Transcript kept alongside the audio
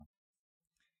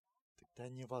Да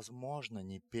невозможно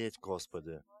не петь,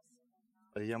 Господи.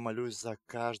 Я молюсь за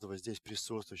каждого здесь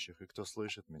присутствующих и кто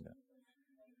слышит меня.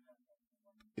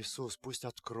 Иисус, пусть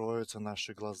откроются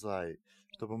наши глаза,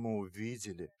 чтобы мы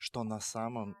увидели, что на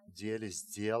самом деле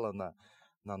сделано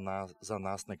за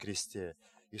нас на кресте,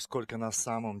 и сколько на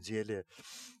самом деле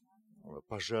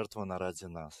пожертвовано ради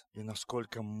нас, и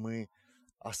насколько мы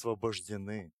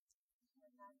освобождены.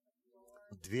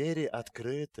 Двери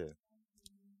открыты,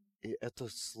 и это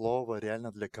слово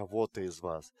реально для кого-то из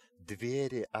вас.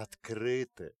 Двери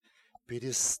открыты.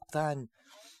 Перестань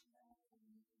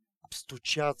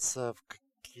стучаться в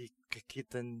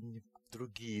какие-то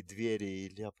другие двери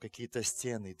или об какие-то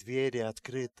стены. Двери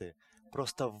открыты.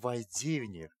 Просто войди в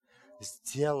них.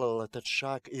 Сделал этот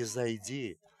шаг и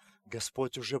зайди.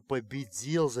 Господь уже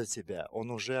победил за тебя. Он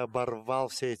уже оборвал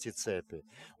все эти цепи.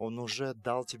 Он уже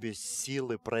дал тебе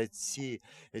силы пройти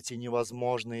эти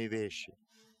невозможные вещи.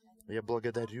 Я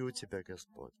благодарю Тебя,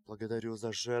 Господь. Благодарю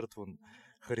за жертву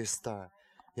Христа.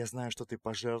 Я знаю, что Ты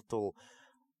пожертвовал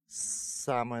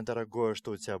самое дорогое,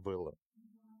 что у Тебя было.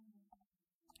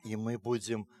 И мы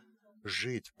будем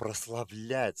жить,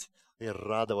 прославлять и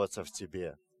радоваться в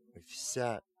Тебе. И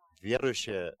вся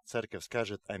верующая церковь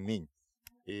скажет аминь.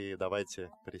 И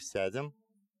давайте присядем.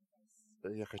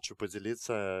 Я хочу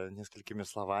поделиться несколькими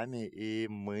словами, и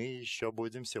мы еще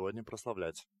будем сегодня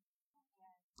прославлять.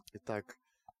 Итак,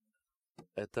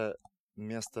 это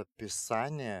место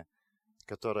Писания,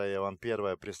 которое я вам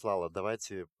первое прислала.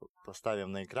 Давайте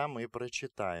поставим на экран и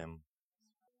прочитаем.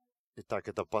 Итак,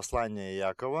 это послание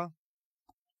Иакова,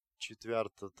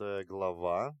 4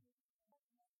 глава.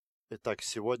 Итак,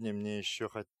 сегодня мне еще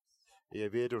я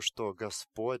верю, что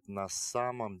Господь на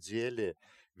самом деле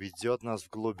ведет нас в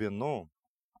глубину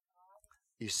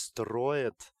и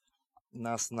строит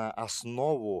нас на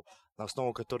основу,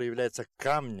 которая является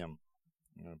камнем.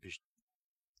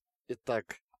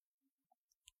 Итак,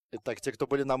 те, кто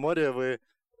были на море, вы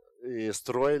и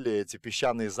строили эти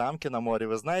песчаные замки на море,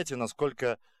 вы знаете,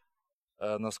 насколько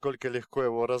легко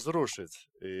его разрушить.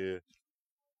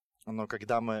 Но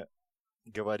когда мы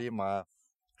говорим о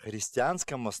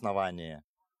христианском основании,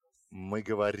 мы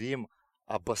говорим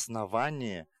об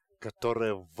основании,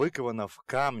 которое выковано в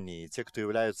камне. И те, кто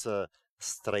являются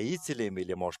строителями,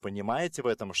 или, может, понимаете в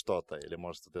этом что-то, или,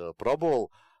 может, ты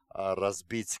пробовал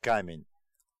разбить камень,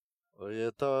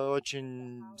 это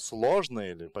очень сложно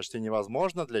или почти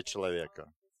невозможно для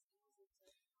человека.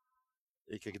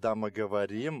 И когда мы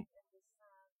говорим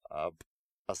об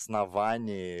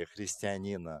основании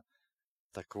христианина,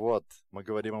 так вот, мы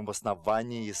говорим об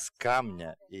основании из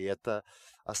камня, и это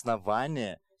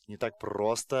основание не так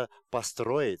просто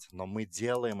построить, но мы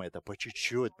делаем это по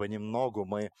чуть-чуть, понемногу,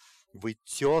 мы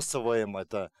вытесываем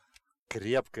это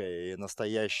крепкое и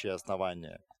настоящее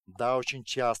основание. Да, очень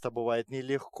часто бывает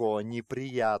нелегко,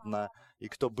 неприятно, и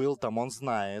кто был там, он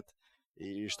знает.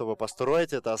 И чтобы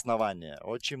построить это основание,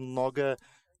 очень много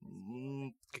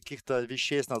каких-то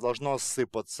вещей с нас должно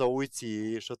сыпаться,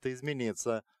 уйти, что-то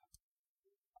измениться.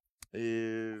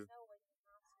 И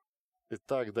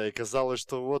так, да, и казалось,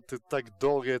 что вот ты так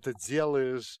долго это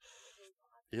делаешь,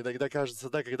 и иногда кажется,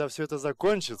 да, когда все это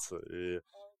закончится.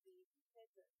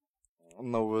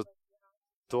 Но в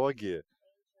итоге,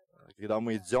 когда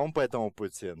мы идем по этому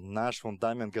пути, наш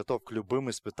фундамент готов к любым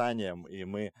испытаниям, и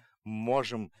мы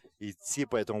можем идти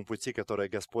по этому пути, который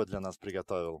Господь для нас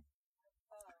приготовил.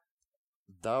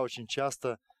 Да, очень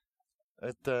часто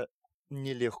это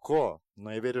нелегко,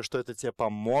 но я верю, что это тебе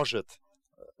поможет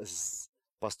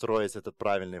построить этот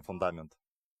правильный фундамент.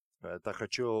 Это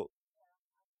хочу,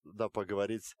 да,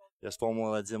 поговорить. Я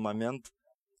вспомнил один момент.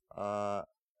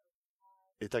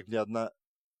 Итак,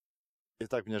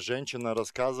 мне женщина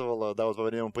рассказывала, да, вот во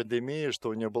время пандемии, что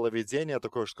у нее было видение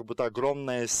такое, что как будто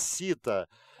огромное сито,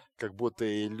 как будто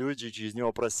и люди через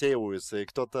него просеиваются, и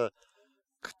кто-то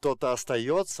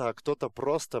остается, а кто-то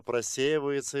просто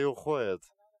просеивается и уходит.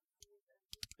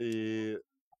 И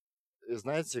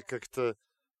знаете,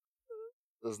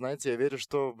 я верю,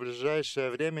 что в ближайшее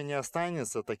время не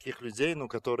останется таких людей,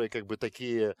 которые как бы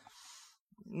такие,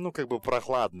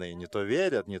 прохладные, не то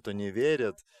верят, не то не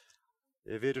верят.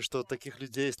 Я верю, что таких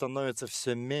людей становится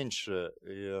все меньше.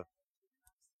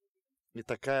 И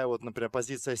такая вот, например,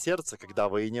 позиция сердца, когда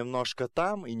вы и немножко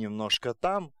там, и немножко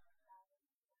там,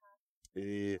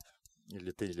 или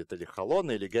ты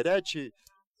холодный, или горячий.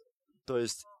 То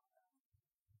есть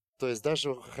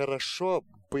даже хорошо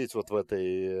быть вот в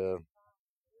этой,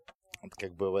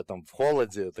 в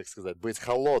холоде, так сказать, быть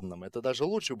холодным. Это даже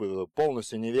лучше было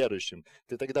полностью неверующим.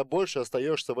 Ты тогда больше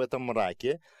остаешься в этом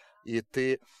мраке, и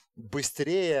ты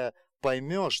быстрее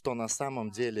поймешь, что на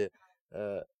самом деле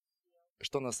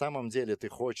ты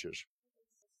хочешь.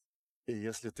 И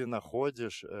если ты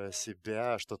находишь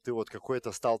себя, что ты вот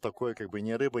какой-то стал такой, как бы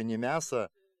ни рыба, ни мясо,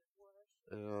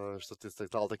 что ты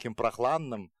стал таким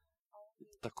прохладным,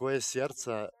 такое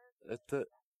сердце,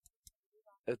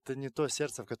 это не то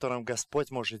сердце, в котором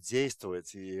Господь может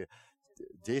действовать и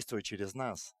действовать через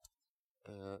нас.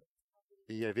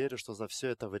 И я верю, что за все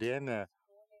это время,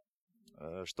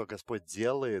 что Господь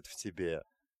делает в тебе,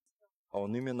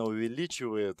 Он именно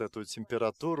увеличивает эту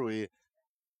температуру. И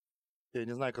я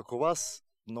не знаю, как у вас,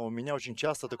 но у меня очень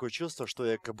часто такое чувство, что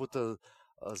я как будто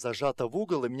зажата в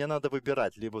угол, и мне надо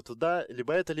выбирать либо туда,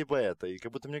 либо это, либо это. И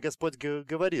как будто мне Господь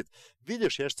говорит: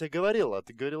 видишь, я же тебе говорил, а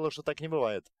ты говорила, что так не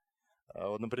бывает.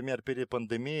 Вот, например, перед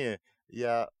пандемией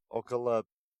я около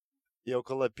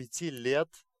 5 лет,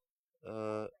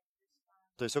 то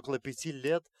есть около 5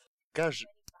 лет,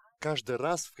 каждый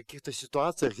раз в каких-то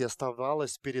ситуациях я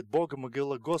оставалась перед Богом и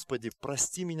говорила: Господи,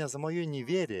 прости меня за мое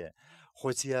неверие.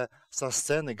 Хоть я со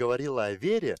сцены говорила о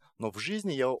вере, но в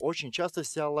жизни я очень часто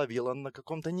себя ловила на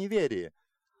каком-то неверии.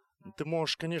 Ты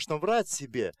можешь, конечно, врать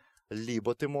себе,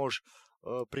 либо ты можешь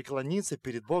преклониться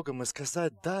перед Богом и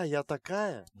сказать: да, я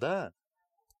такая, да.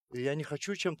 И я не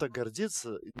хочу чем-то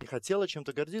гордиться, не хотела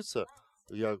чем-то гордиться.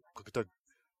 Я как-то,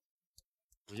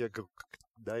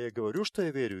 да, я говорю, что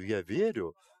я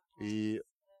верю.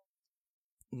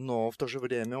 Но в то же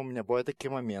время у меня бывают такие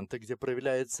моменты, где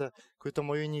проявляется какое-то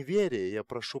мое неверие. Я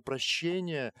прошу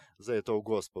прощения за это у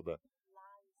Господа.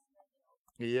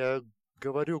 И я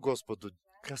говорю Господу: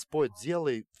 Господь,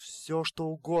 делай все, что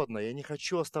угодно. Я не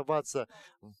хочу оставаться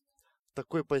в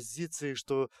такой позиции,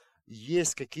 что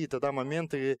есть какие-то, да,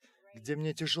 моменты, где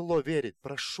мне тяжело верить.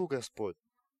 Прошу, Господь,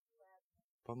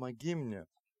 помоги мне.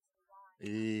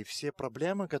 И все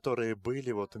проблемы, которые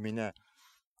были вот у меня,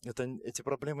 эти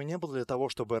проблемы не были для того,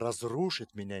 чтобы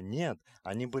разрушить меня, нет.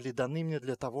 Они были даны мне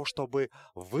для того, чтобы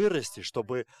вырасти,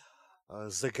 чтобы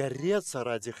загореться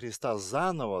ради Христа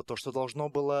заново. То, что должно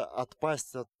было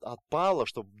отпасть, отпало,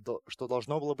 что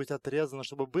должно было быть отрезано,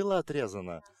 чтобы было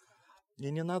отрезано.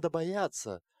 И не надо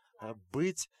бояться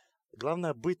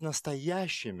главное быть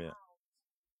настоящими.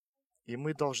 И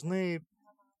мы должны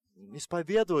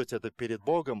исповедовать это перед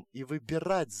Богом и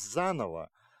выбирать заново.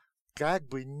 Как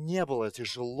бы не было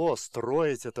тяжело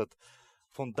строить этот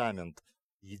фундамент,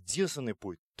 единственный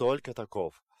путь только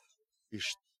таков. И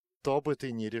что бы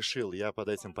ты ни решил, я под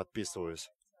этим подписываюсь.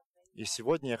 И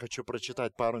сегодня я хочу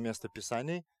прочитать пару мест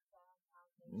Писаний.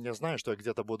 Я знаю, что я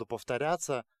где-то буду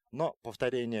повторяться, но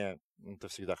повторение — это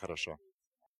всегда хорошо.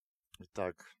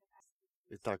 Итак,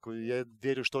 я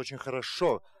верю, что очень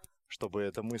хорошо, чтобы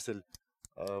эта мысль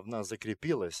в нас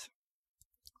закрепилась.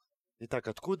 Итак,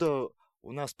 откуда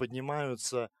у нас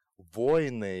поднимаются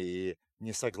войны и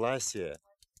несогласия?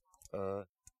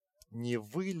 Не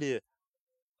вы ли...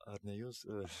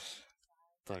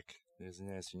 Так,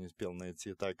 извиняюсь, я не успел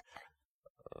найти.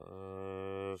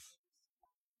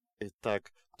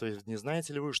 Итак, то есть не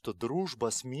знаете ли вы, что дружба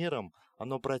с миром,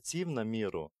 оно противно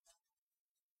миру?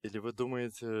 Или вы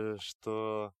думаете,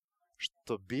 что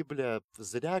Библия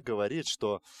зря говорит,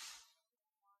 что...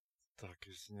 Так,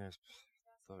 извиняюсь.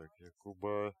 Так,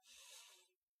 Якуба...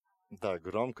 Да,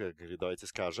 громко говорит, давайте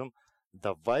скажем.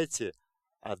 Давайте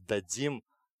отдадимся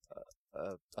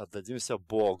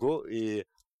Богу и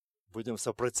будем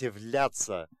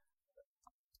сопротивляться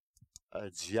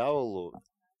дьяволу.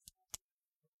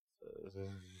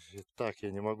 Итак, я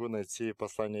не могу найти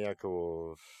послание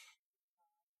Якову.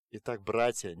 Итак,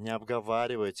 братья, не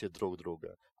обговаривайте друг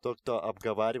друга. Тот, кто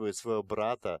обговаривает своего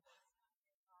брата,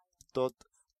 тот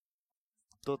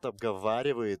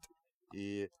обговаривает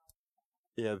и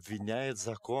обвиняет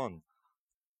закон.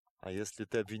 А если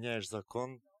ты обвиняешь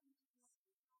закон...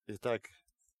 Итак,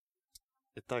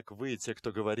 вы, те,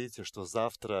 кто говорите, что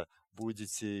завтра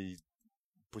будете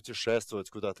путешествовать,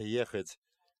 куда-то ехать,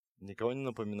 никого не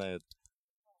напоминает.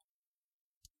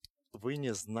 Вы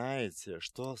не знаете,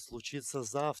 что случится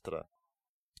завтра.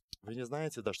 Вы не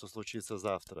знаете, да, что случится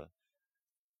завтра.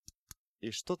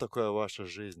 И что такое ваша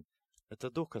жизнь?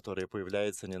 Это дух, который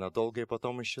появляется ненадолго и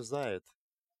потом исчезает.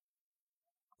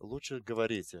 Лучше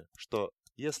говорите, что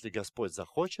если Господь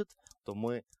захочет, то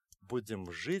мы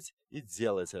будем жить и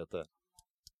делать это.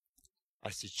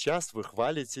 А сейчас вы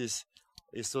хвалитесь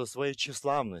из своей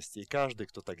тщеславности, и каждый,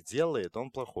 кто так делает,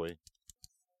 он плохой.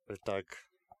 Итак,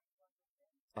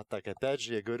 опять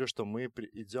же, я говорю, что мы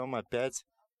идем опять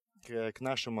к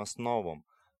нашим основам.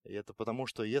 И это потому,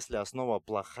 что если основа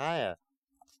плохая,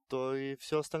 то и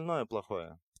все остальное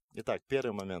плохое. Итак,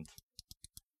 первый момент.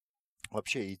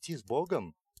 Вообще, идти с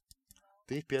Богом,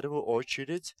 ты в первую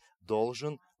очередь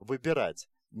должен выбирать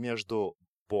между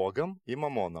Богом и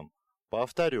мамоном.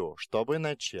 Повторю, чтобы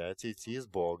начать идти с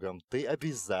Богом, ты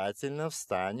обязательно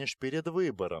встанешь перед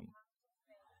выбором.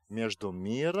 Между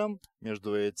миром,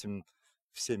 между этим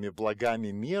всеми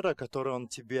благами мира, которые он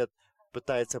тебе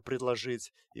пытается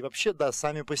предложить. И вообще, да,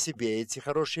 сами по себе эти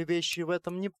хорошие вещи, в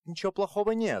этом ничего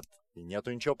плохого нет. И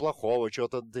нету ничего плохого,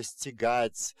 чего-то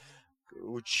достигать,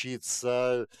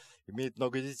 учиться, иметь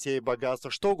много детей, богатство,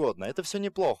 что угодно. Это все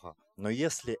неплохо. Но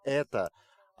если это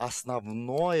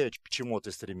основное, к чему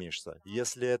ты стремишься,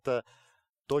 если это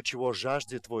то, чего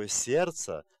жаждет твое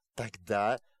сердце,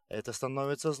 тогда это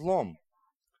становится злом.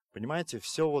 Понимаете,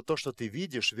 все вот то, что ты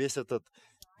видишь, весь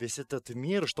этот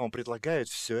мир, что он предлагает,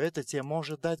 все это тебе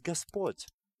может дать Господь.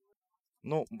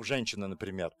 Ну, женщины,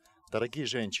 например. Дорогие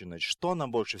женщины, что нам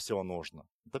больше всего нужно?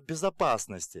 Это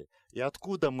безопасности. И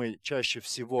откуда мы чаще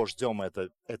всего ждем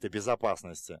этой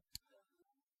безопасности?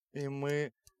 И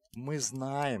мы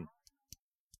знаем,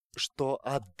 что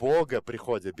от Бога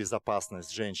приходит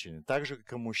безопасность женщине, так же,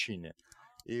 как и мужчине.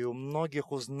 И у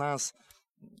многих из нас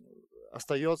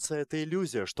остается эта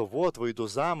иллюзия, что вот, выйду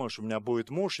замуж, у меня будет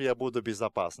муж, и я буду в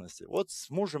безопасности. Вот с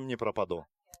мужем не пропаду.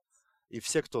 И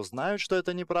все, кто знают, что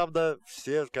это неправда,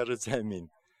 все скажете аминь.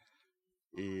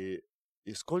 И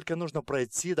сколько нужно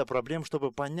пройти до проблем,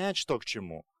 чтобы понять, что к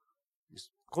чему? И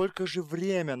сколько же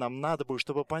время нам надо будет,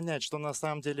 чтобы понять, что на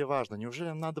самом деле важно? Неужели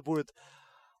нам надо будет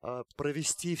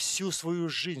провести всю свою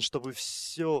жизнь, чтобы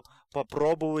все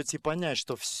попробовать и понять,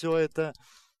 что все это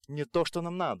не то, что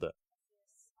нам надо?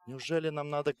 Неужели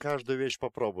нам надо каждую вещь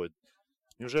попробовать?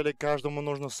 Неужели каждому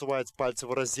нужно сувать пальцы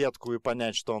в розетку и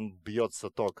понять, что он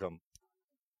бьется током?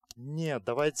 Нет,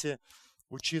 давайте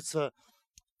учиться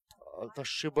от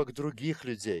ошибок других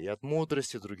людей, от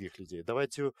мудрости других людей.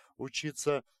 Давайте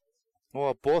учиться у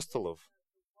апостолов.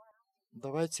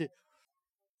 Давайте...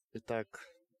 Итак,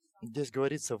 здесь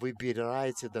говорится,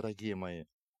 выбирайте, дорогие мои.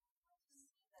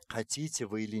 Хотите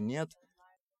вы или нет,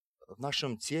 в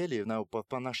нашем теле,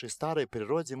 по нашей старой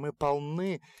природе, мы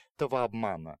полны этого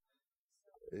обмана.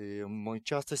 И мы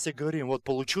часто себе говорим, вот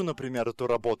получу, например, эту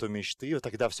работу мечты, и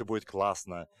тогда все будет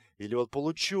классно. Или вот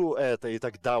получу это, и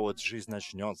тогда вот жизнь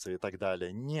начнется, и так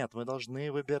далее. Нет, мы должны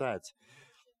выбирать.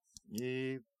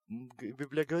 И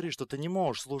Библия говорит, что ты не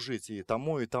можешь служить и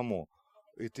тому, и тому.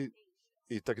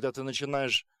 И тогда ты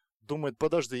начинаешь думать,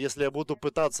 подожди, если я буду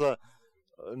пытаться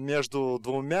между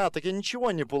двумя, так я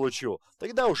ничего не получу.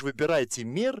 Тогда уж выбирайте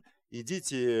мир,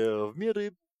 идите в мир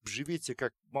и живите,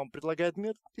 как вам предлагает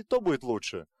мир, и то будет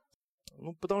лучше.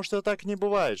 Ну, потому что так не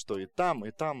бывает, что и там,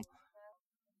 и там.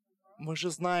 Мы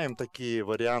же знаем такие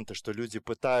варианты, что люди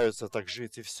пытаются так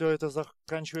жить, и все это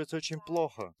заканчивается очень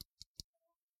плохо.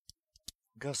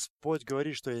 Господь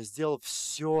говорит, что я сделал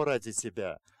все ради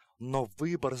тебя, но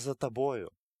выбор за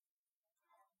тобою.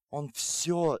 Он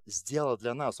все сделал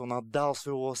для нас. Он отдал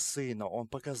своего Сына. Он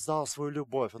показал свою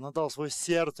любовь. Он отдал свое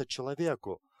сердце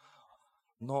человеку.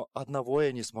 Но одного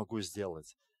я не смогу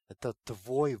сделать. Это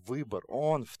твой выбор.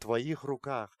 Он в твоих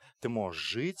руках. Ты можешь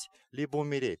жить, либо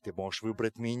умереть. Ты можешь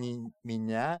выбрать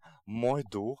меня, мой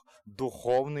дух,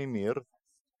 духовный мир,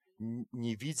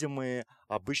 невидимые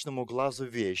обычному глазу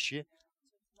вещи,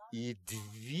 и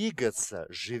двигаться,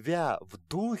 живя в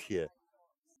духе,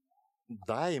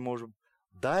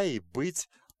 и быть,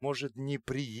 может,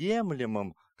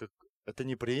 неприемлемым, это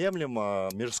неприемлемо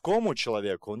мирскому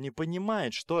человеку, он не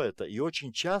понимает, что это. И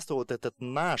очень часто вот этот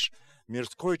наш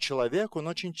мирской человек, он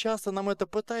очень часто нам это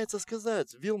пытается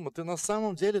сказать. Вилма, ты на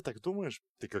самом деле так думаешь?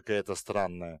 Ты какая-то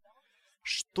странная.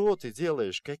 Что ты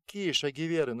делаешь? Какие шаги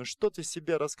веры? Ну что ты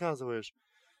себе рассказываешь?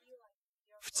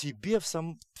 В тебе в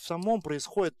самом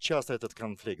происходит часто этот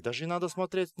конфликт. Даже не надо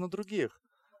смотреть на других.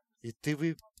 И ты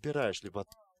выбираешь, либо...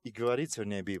 И говорит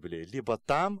сегодня в Библии, либо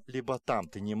там, либо там.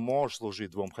 Ты не можешь служить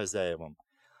двум хозяевам.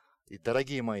 И,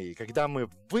 дорогие мои, когда мы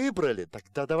выбрали,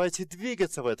 тогда давайте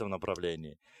двигаться в этом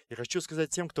направлении. Я хочу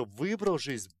сказать тем, кто выбрал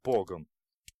жизнь с Богом,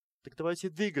 так давайте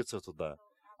двигаться туда.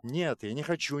 Нет, я не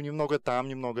хочу немного там.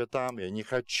 Я не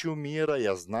хочу мира,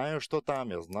 я знаю, что там,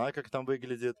 я знаю, как там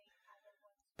выглядит.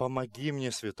 Помоги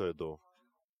мне, Святой Дух.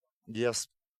 Я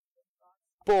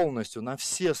полностью на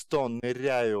все 100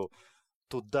 ныряю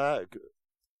туда,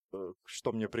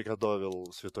 что мне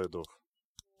приготовил Святой Дух.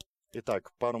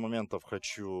 Итак, пару моментов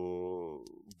хочу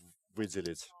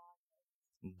выделить.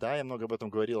 Да, я много об этом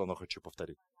говорил, но хочу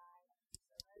повторить.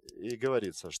 И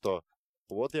говорится, что,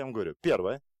 вот я вам говорю,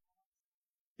 первое,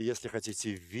 если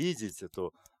хотите видеть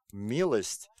эту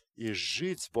милость и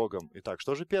жить с Богом. Итак,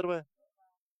 что же первое?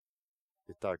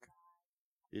 Итак,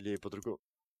 или по-другому.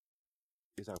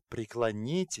 Итак,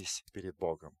 преклонитесь перед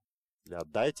Богом. Или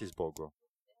отдайтесь Богу.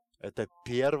 Это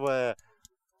первое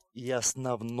и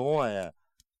основное,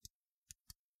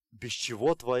 без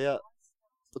чего твоя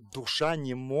душа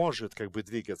не может как бы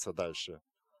двигаться дальше.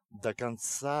 До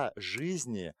конца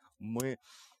жизни мы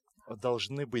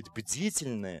должны быть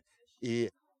бдительны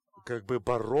и как бы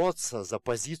бороться за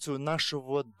позицию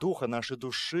нашего духа, нашей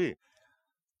души.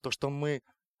 То, что мы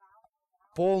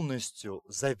полностью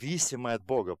зависимы от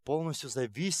Бога, полностью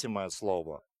зависимы от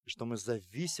Слова, что мы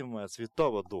зависимы от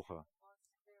Святого Духа,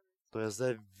 то есть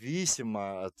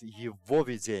зависимы от Его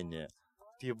видения,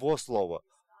 от Его Слова.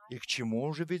 И к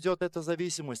чему же ведет эта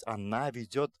зависимость? Она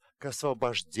ведет к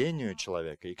освобождению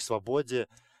человека и к свободе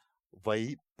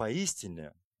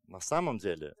поистине, на самом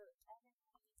деле.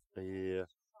 И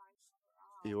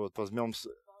вот возьмем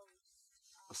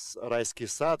райский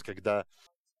сад, когда...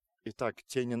 Итак,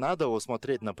 тебе не надо вот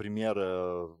смотреть, например,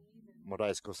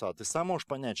 райский сад. Ты сам можешь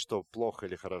понять, что плохо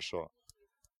или хорошо.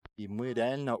 И мы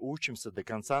реально учимся до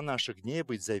конца наших дней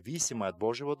быть зависимы от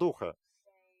Божьего Духа.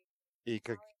 И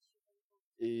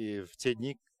в те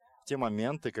дни, в те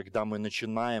моменты, когда мы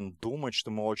начинаем думать,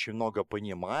 что мы очень много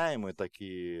понимаем, и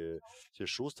такие все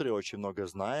шустрые, очень много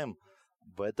знаем,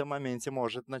 в этом моменте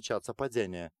может начаться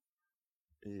падение.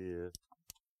 И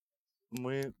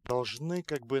мы должны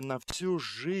как бы на всю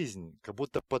жизнь как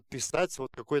будто подписать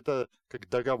вот какой-то как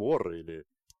договор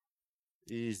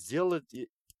и сделать... И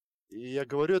я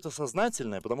говорю это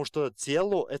сознательно, потому что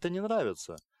телу это не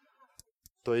нравится.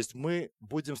 То есть мы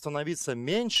будем становиться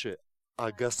меньше,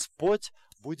 а Господь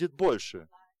будет больше.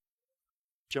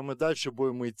 Чем мы дальше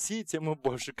будем идти, тем мы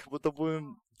больше как будто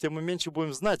тем мы меньше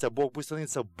будем знать, а Бог будет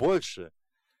становиться больше.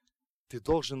 Ты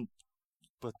должен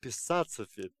подписаться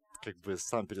как бы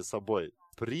сам перед собой,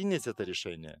 принять это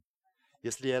решение.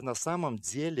 Если я на самом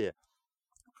деле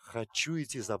хочу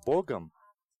идти за Богом,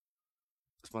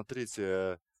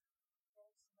 смотрите,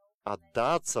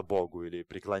 отдаться Богу или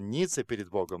преклониться перед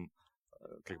Богом,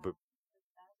 как бы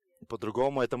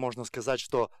по-другому это можно сказать,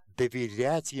 что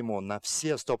доверять Ему на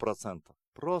все 100%.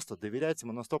 Просто доверять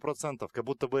Ему на 100%. Как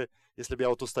будто бы, если бы я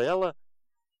вот устояла,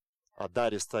 а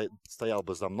Дарья стоял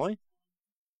бы за мной,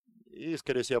 и,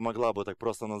 скорее всего, я могла бы так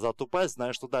просто назад упасть,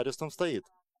 зная, что Дарья там стоит.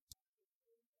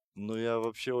 Но я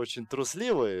вообще очень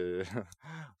трусливый,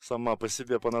 сама по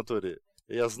себе, по натуре.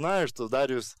 Я знаю, что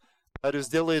Дариус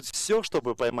делает все,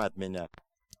 чтобы поймать меня.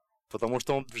 Потому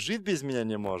что он жить без меня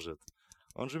не может.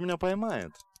 Он же меня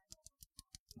поймает.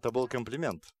 Это был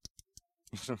комплимент.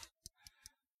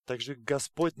 Также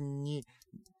Господь не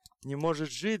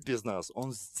может жить без нас.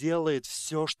 Он сделает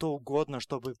все, что угодно,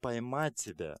 чтобы поймать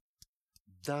тебя.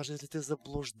 Даже если ты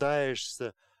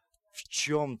заблуждаешься в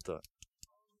чем-то.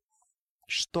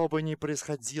 Что бы ни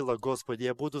происходило, Господи,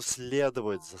 я буду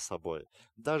следовать за собой.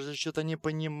 Даже если что-то не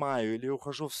понимаю или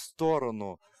ухожу в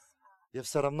сторону, я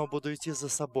все равно буду идти за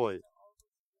собой.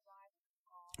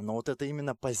 Но вот это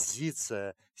именно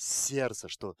позиция сердца,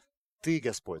 что Ты,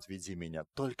 Господь, веди меня,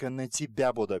 только на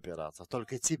Тебя буду опираться,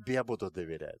 только Тебе буду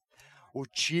доверять.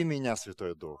 Учи меня,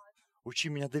 Святой Дух, учи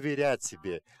меня доверять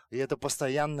Тебе. И это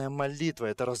постоянная молитва,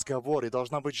 это разговор, и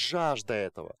должна быть жажда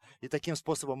этого. И таким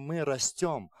способом мы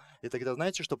растем. И тогда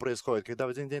знаете, что происходит? Когда в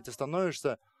один день ты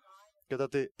становишься, когда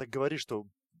ты так говоришь, что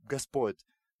Господь,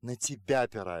 на Тебя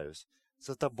опираюсь,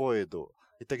 за Тобой иду.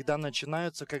 И тогда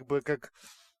начинаются как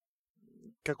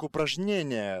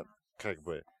упражнения, как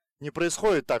бы. Не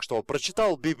происходит так, что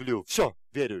прочитал Библию, все,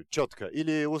 верю, четко.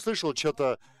 Или услышал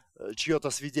чье-то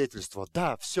свидетельство,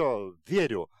 да, все,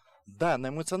 верю. Да, на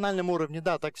эмоциональном уровне,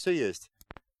 да, так все есть.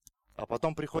 А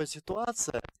потом приходит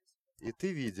ситуация, и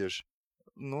ты видишь,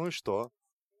 ну и что?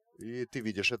 И ты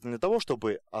видишь это не для того,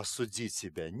 чтобы осудить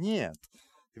себя, нет.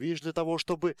 Ты видишь для того,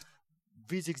 чтобы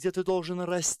видеть, где ты должен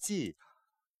расти.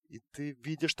 И ты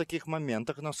видишь в таких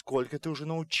моментах, насколько ты уже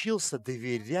научился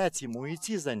доверять Ему и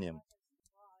идти за Ним.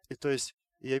 И то есть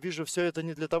я вижу все это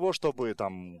не для того, чтобы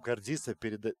там гордиться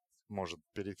перед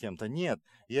кем-то. Нет,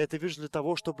 я это вижу для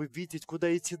того, чтобы видеть,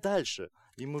 куда идти дальше.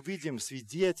 И мы видим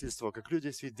свидетельства, как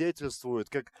люди свидетельствуют,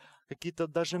 как какие-то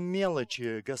даже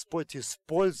мелочи Господь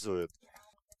использует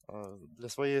для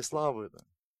своей славы.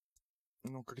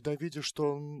 Ну, когда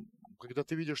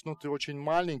ты видишь, ну, ты очень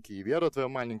маленький, и вера твоя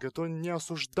маленькая, то не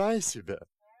осуждай себя.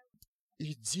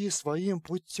 Иди своим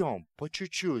путем, по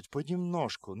чуть-чуть,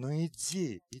 понемножку, но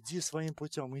иди своим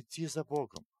путем, иди за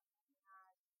Богом.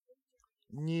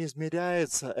 Не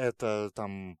измеряется это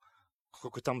там,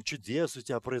 сколько там чудес у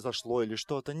тебя произошло или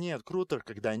что-то. Нет, круто,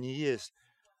 когда они есть.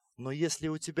 Но если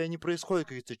у тебя не происходит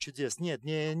каких-то чудес, нет,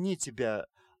 не они тебя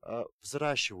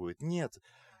взращивают, нет.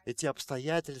 Эти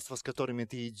обстоятельства, с которыми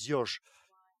ты идешь,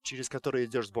 через которые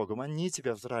идешь с Богом, они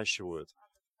тебя взращивают.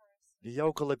 И я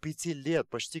около 5 лет,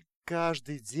 почти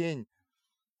каждый день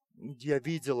я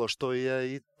видела, что я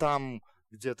и там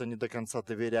где-то не до конца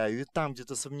доверяю, и там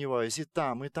где-то сомневаюсь, и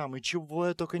там, и чего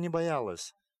я только не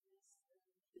боялась.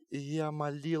 И я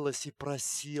молилась и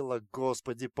просила: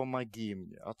 Господи, помоги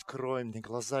мне, открой мне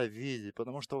глаза видеть,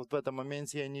 потому что вот в этом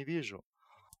моменте я не вижу.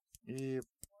 И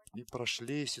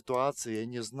прошли ситуации, я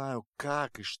не знаю,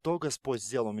 как и что Господь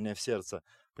сделал у меня в сердце.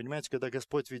 Понимаете, когда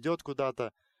Господь ведет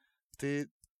куда-то, ты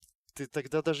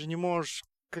тогда даже не можешь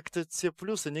как-то все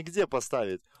плюсы нигде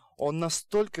поставить. Он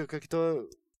настолько как-то,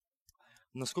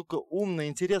 насколько умно,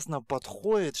 интересно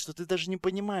подходит, что ты даже не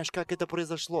понимаешь, как это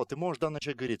произошло. Ты можешь, да,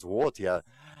 начать говорить: вот, я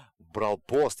брал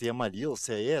пост, я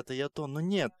молился, это, я то. Но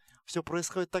нет, все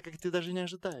происходит так, как ты даже не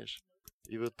ожидаешь.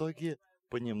 И в итоге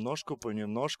понемножку,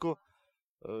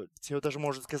 тебе даже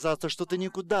может казаться, что ты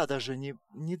никуда даже не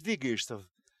двигаешься.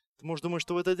 Ты можешь думать,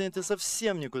 что в этот день ты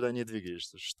совсем никуда не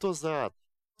двигаешься. Что за ад?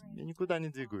 Я никуда не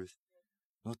двигаюсь.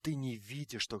 Но ты не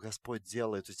видишь, что Господь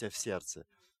делает у тебя в сердце.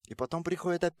 И потом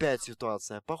приходит опять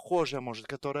ситуация, похожая, может,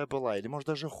 которая была, или может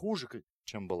даже хуже,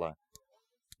 чем была.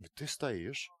 И ты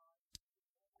стоишь,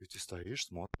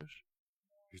 смотришь,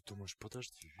 и думаешь: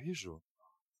 подожди, вижу.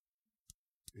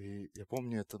 И я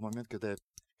помню этот момент, когда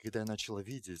я начала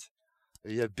видеть.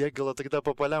 И я бегала тогда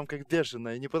по полям как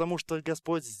бешеная. И не потому, что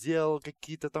Господь сделал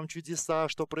какие-то там чудеса,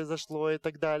 что произошло и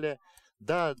так далее.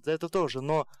 Да, это тоже.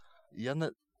 Но я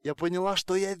поняла,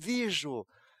 что я вижу.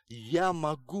 Я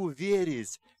могу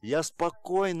верить. Я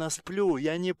спокойно сплю.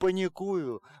 Я не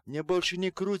паникую. Мне больше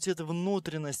не крутит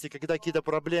внутренности, когда какие-то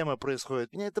проблемы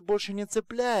происходят. Меня это больше не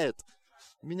цепляет.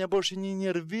 Меня больше не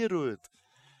нервирует.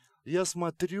 Я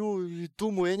смотрю и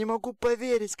думаю: я не могу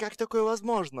поверить, как такое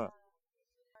возможно.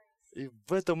 И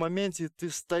в этом моменте ты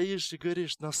стоишь и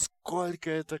говоришь: насколько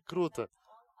это круто.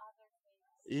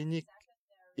 И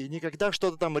никогда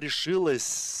что-то там решилось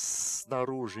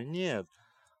снаружи. Нет.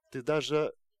 Ты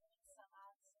даже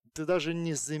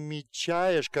не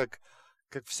замечаешь, как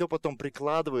все потом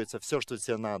прикладывается, все, что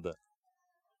тебе надо.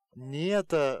 Не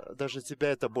это, даже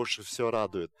тебя это больше все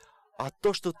радует, а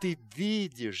то, что ты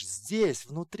видишь здесь,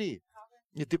 внутри.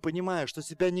 И ты понимаешь, что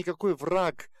тебя никакой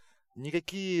враг,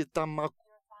 никакие там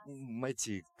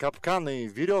эти капканы,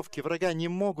 веревки врага не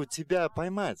могут тебя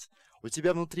поймать. У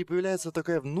тебя внутри появляется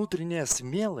такая внутренняя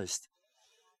смелость.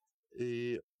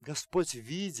 И Господь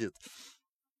видит.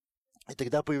 И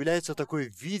тогда появляется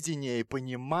такое видение и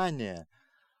понимание,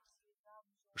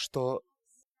 что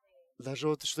даже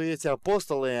вот что эти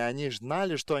апостолы, они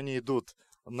знали, что они идут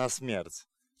на смерть.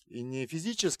 И не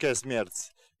физическая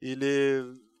смерть, или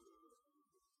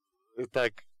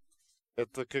так,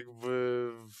 это как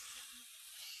бы...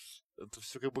 Это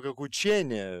все как бы как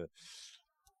учение.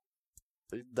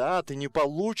 Да, ты не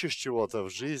получишь чего-то в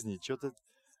жизни, что-то...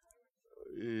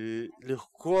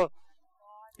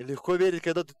 Легко верить,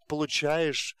 когда ты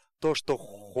получаешь то, что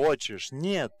хочешь.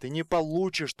 Нет, ты не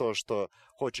получишь то, что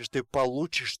хочешь. Ты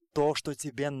получишь то, что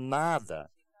тебе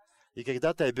надо. И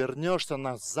когда ты обернешься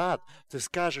назад, ты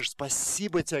скажешь: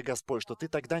 спасибо тебе, Господь, что ты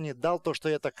тогда не дал то, что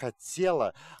я так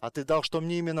хотела, а ты дал, что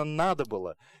мне именно надо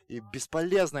было. И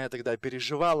бесполезно я тогда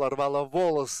переживала, рвала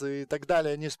волосы и так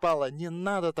далее, не спала. Не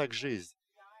надо так жить.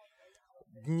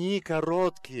 Дни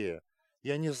короткие.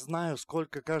 Я не знаю,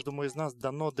 сколько каждому из нас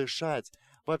дано дышать.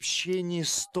 Вообще не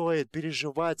стоит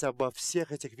переживать обо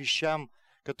всех этих вещах,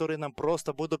 которые нам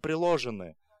просто будут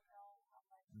приложены.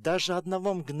 Даже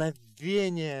одного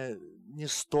мгновения не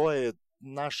стоит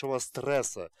нашего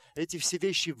стресса. Эти все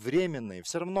вещи временные,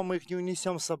 все равно мы их не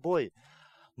унесем с собой.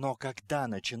 Но когда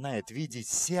начинает видеть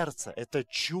сердце, это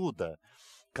чудо,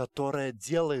 которое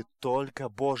делает только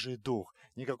Божий Дух.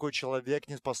 Никакой человек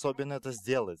не способен это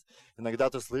сделать. Иногда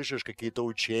ты слышишь какие-то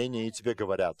учения, и тебе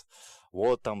говорят: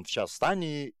 вот там сейчас встань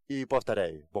и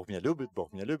повторяй: Бог меня любит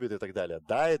и так далее.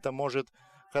 Да, это может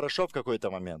хорошо в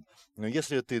какой-то момент. Но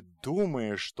если ты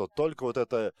думаешь, что только вот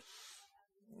это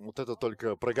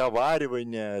только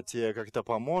проговаривание тебе как-то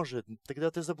поможет,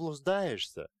 тогда ты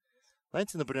заблуждаешься.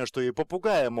 Знаете, например, что и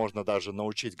попугая можно даже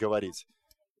научить говорить.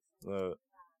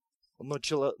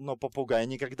 Но попугай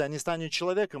никогда не станет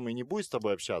человеком и не будет с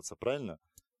тобой общаться, правильно?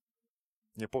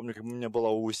 Я помню, как у меня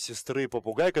была у сестры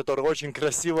попугай, который очень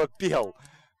красиво пел.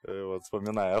 Вот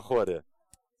вспоминая о хоре.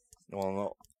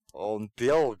 Он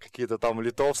пел какие-то там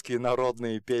литовские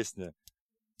народные песни.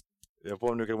 Я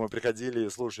помню, как мы приходили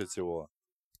слушать его.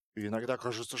 И иногда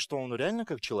кажется, что он реально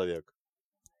как человек.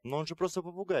 Но он же просто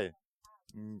попугай.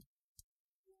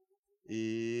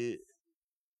 И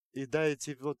да,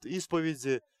 эти вот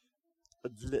исповеди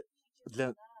для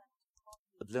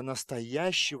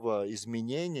настоящего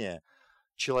изменения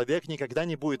человек никогда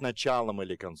не будет началом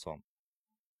или концом.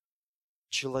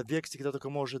 Человек всегда только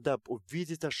может, да,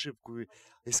 увидеть ошибку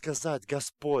и сказать: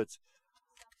 Господь,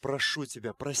 прошу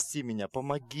Тебя, прости меня,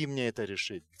 помоги мне это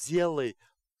решить. Делай,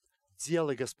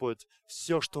 Господь,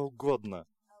 все, что угодно.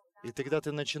 И тогда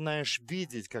ты начинаешь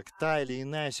видеть, как та или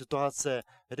иная ситуация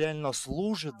реально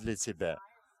служит для тебя.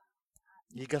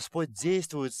 И Господь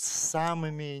действует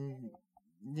самыми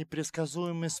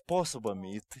непредсказуемыми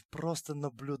способами. И ты просто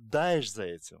наблюдаешь за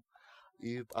этим.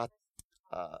 И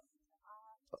а-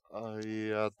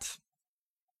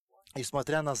 и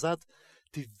смотря назад,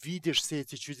 ты видишь все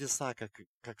эти чудеса,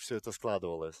 как все это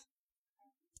складывалось.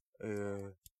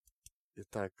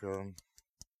 Итак,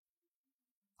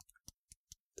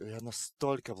 я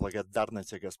настолько благодарна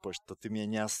тебе, Господь, что ты меня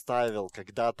не оставил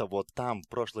когда-то вот там, в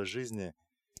прошлой жизни.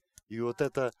 И вот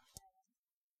это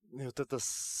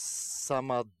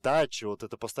самоотдача, вот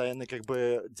это постоянный как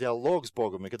бы диалог с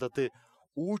Богом. И когда ты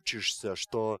учишься,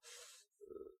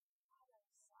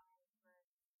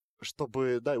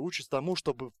 учишься тому,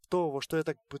 чтобы то, во что я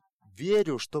так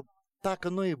верю, что так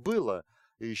оно и было.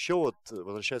 И еще вот,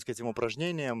 возвращаясь к этим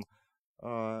упражнениям,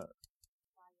 когда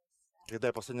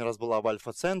я последний раз была в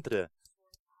Альфа-центре,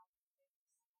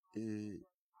 и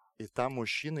там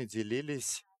мужчины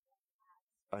делились,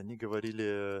 они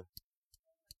говорили,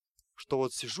 что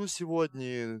вот сижу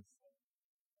сегодня,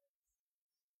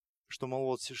 что, мол,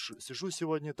 вот сижу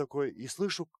сегодня такой и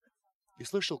слышал,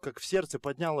 как в сердце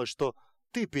поднялось, что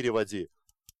ты переводи.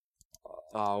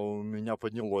 А у меня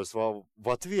поднялось в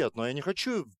ответ, но я не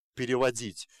хочу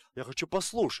переводить, я хочу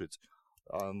послушать.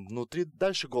 А внутри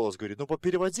дальше голос говорит, ну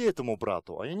попереводи этому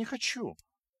брату, а я не хочу.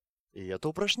 И это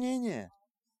упражнение.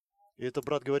 И этот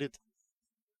брат говорит,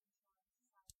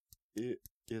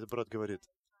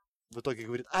 в итоге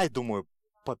говорит, ай, думаю,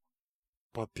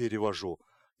 поперевожу.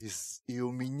 И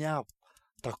у меня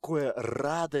такая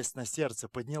радость на сердце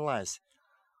поднялась.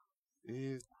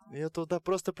 И это да,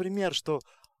 просто пример, что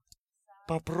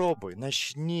попробуй,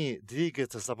 начни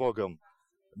двигаться за Богом.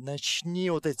 Начни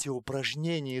вот эти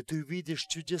упражнения, и ты увидишь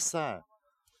чудеса.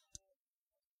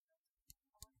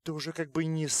 Ты уже как бы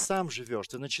не сам живешь,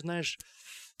 ты начинаешь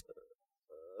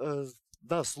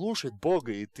слушать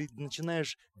Бога, и ты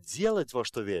начинаешь делать, во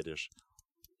что веришь.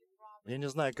 Я не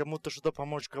знаю, кому-то что-то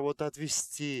помочь, кого-то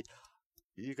отвести.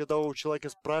 И когда у человека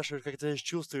спрашиваешь, как ты себя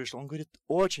чувствуешь, он говорит,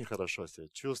 очень хорошо себя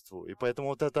чувствую. И поэтому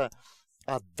вот эта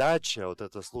отдача, вот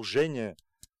это служение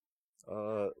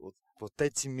вот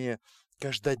этими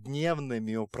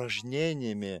каждодневными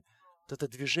упражнениями, вот это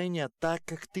движение так,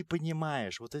 как ты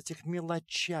понимаешь, вот этих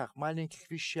мелочах,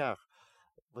 маленьких вещах,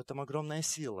 в этом огромная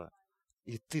сила.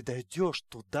 И ты дойдешь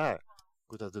туда,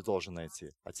 куда ты должен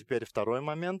найти. А теперь второй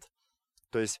момент.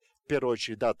 То есть, в первую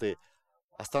очередь, да, ты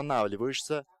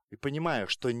останавливаешься и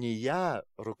понимаешь, что не я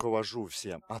руковожу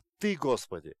всем, а ты,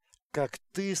 Господи. Как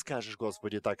ты скажешь,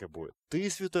 Господи, так и будет. Ты,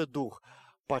 Святой Дух,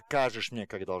 покажешь мне,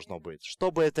 как должно быть. Что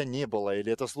бы это ни было,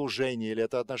 или это служение, или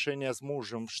это отношения с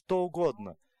мужем, что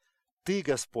угодно. Ты,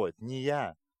 Господь, не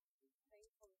я.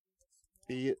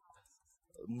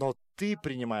 Но ты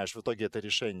принимаешь в итоге это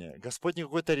решение. Господь не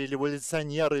какой-то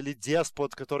революционер или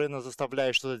деспот, который нас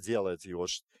заставляет что-то делать.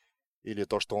 Или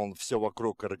то, что он все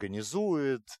вокруг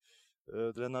организует,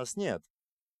 для нас нет.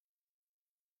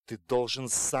 Ты должен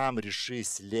сам решить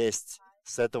слезть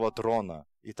с этого трона,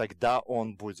 и тогда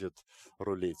он будет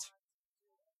рулить.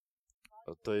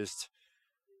 То есть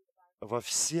во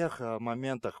всех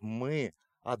моментах мы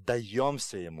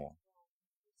отдаемся ему.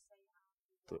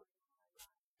 В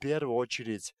первую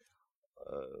очередь,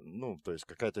 то есть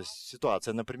какая-то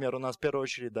ситуация, например, у нас в первую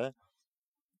очередь, да,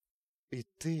 и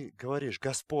ты говоришь,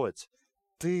 Господь,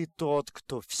 ты тот,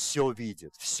 кто все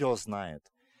видит, все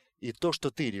знает. И то,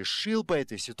 что ты решил по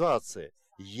этой ситуации,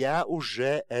 я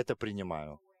уже это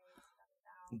принимаю.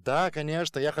 Да,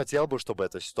 конечно, я хотел бы, чтобы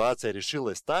эта ситуация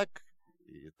решилась так,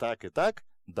 и так, и так.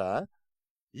 Да,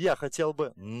 я хотел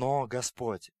бы, но,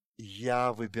 Господь,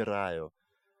 я выбираю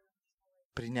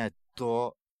принять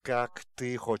то, как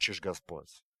ты хочешь,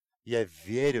 Господь. Я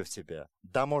верю в тебя.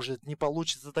 Да, может, не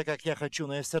получится так, как я хочу,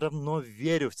 но я все равно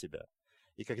верю в тебя.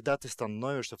 И когда ты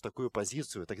становишься в такую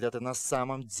позицию, тогда ты на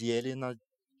самом деле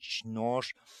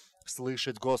начнешь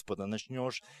слышать Господа,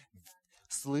 начнешь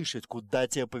слышать, куда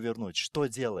тебе повернуть, что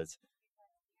делать.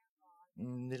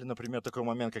 Или, например, такой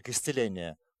момент, как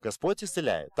исцеление. Господь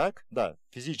исцеляет, так? Да,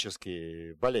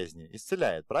 физические болезни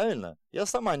исцеляет, правильно? Я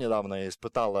сама недавно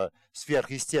испытала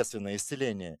сверхъестественное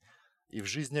исцеление. И в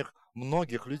жизнях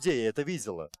многих людей я это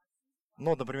видела.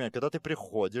 Ну, например, когда ты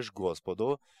приходишь к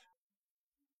Господу,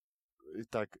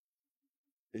 итак,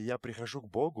 я прихожу к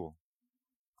Богу,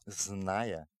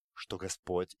 зная, что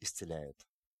Господь исцеляет.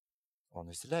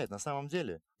 Он исцеляет на самом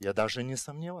деле. Я даже не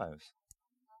сомневаюсь.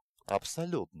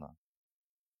 Абсолютно.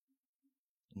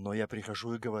 Но я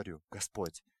прихожу и говорю,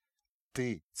 Господь,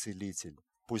 Ты целитель.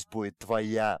 Пусть будет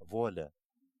твоя воля.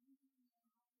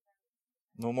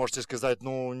 Ну, можете сказать,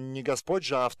 ну, не Господь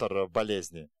же автор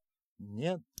болезни.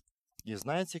 Нет. И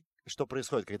знаете, что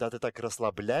происходит? Когда ты так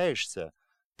расслабляешься,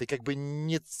 ты как бы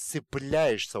не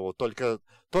цепляешься, вот только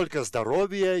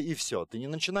здоровье и все. Ты не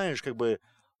начинаешь как бы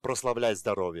прославлять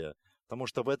здоровье. Потому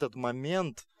что в этот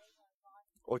момент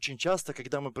очень часто,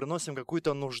 когда мы приносим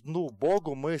какую-то нужду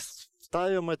Богу, мы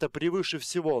ставим это превыше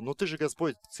всего. Ну ты же,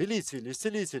 Господь, целитель,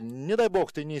 исцелитель. Не дай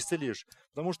Бог, ты не исцелишь.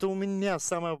 Потому что у меня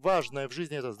самое важное в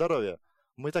жизни — это здоровье.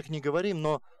 Мы так не говорим,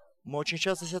 но мы очень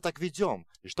часто себя так ведем.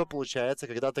 И что получается,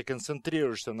 когда ты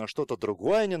концентрируешься на что-то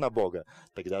другое, а не на Бога,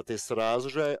 тогда ты сразу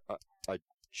же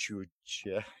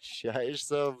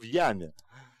очутяешься в яме.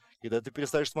 Когда ты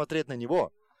перестаешь смотреть на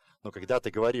Него. Но когда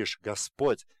ты говоришь: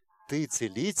 Господь, Ты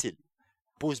целитель,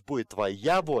 пусть будет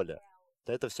Твоя воля,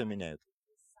 то это все меняет.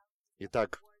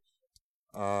 Итак,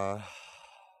 я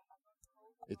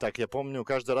помню,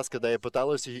 каждый раз, когда я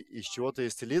пыталась из чего-то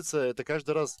исцелиться, это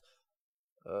каждый раз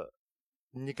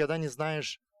никогда не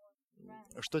знаешь,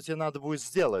 что тебе надо будет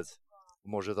сделать.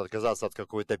 Может отказаться от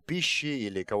какой-то пищи,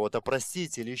 или кого-то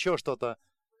простить, или еще что-то.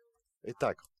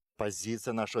 Итак,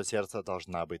 позиция нашего сердца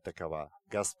должна быть такова: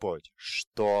 Господь,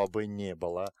 что бы ни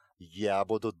было, я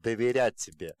буду доверять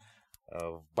Тебе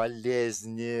в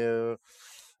болезни,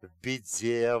 в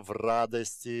беде, в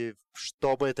радости,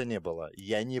 что бы это ни было.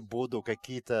 Я не буду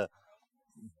какие-то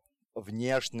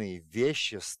внешние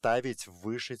вещи ставить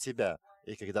выше Тебя.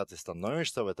 И когда ты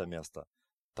становишься в это место,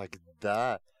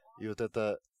 тогда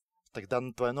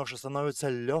твоя ноша становится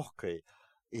легкой,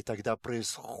 и тогда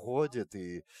происходит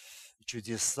и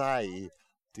чудеса, и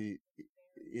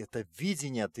это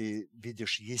видение ты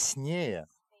видишь яснее.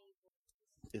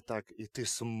 Итак, и ты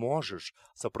сможешь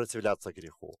сопротивляться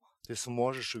греху. Ты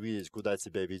сможешь увидеть, куда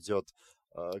тебя ведет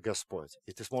Господь.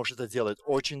 И ты сможешь это делать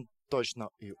очень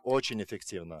точно и очень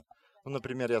эффективно. Ну,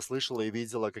 например, я слышала и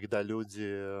видела, когда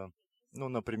люди, ну,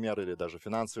 например, или даже в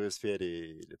финансовой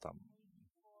сфере, или там,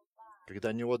 когда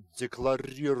они вот не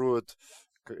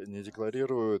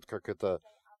декларируют, как это,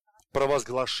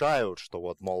 провозглашают, что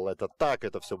вот, мол, это так,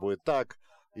 это все будет так,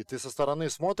 и ты со стороны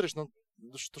смотришь, ну,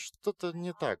 что-то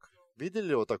не так.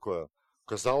 Видели вот такое?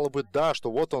 Казалось бы, да,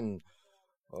 что вот он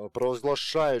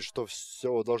провозглашает, что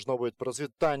все должно быть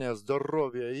процветание,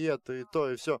 здоровье, и это, и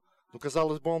то, и все. Ну,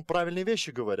 казалось бы, он правильные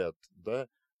вещи говорят, да?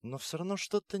 Но все равно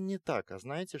что-то не так. А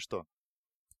знаете что?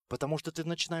 Потому что ты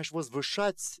начинаешь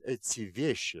возвышать эти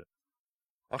вещи.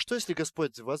 А что, если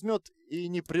Господь возьмет и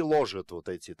не приложит вот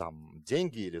эти там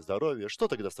деньги или здоровье? Что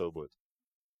тогда с тобой будет?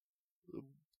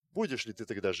 Будешь ли ты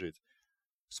тогда жить?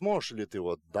 Сможешь ли ты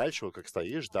вот дальше, вот как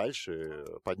стоишь, дальше,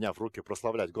 подняв руки,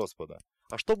 прославлять Господа?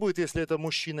 А что будет, если этот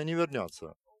мужчина не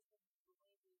вернется?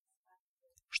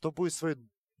 Что будет с твоей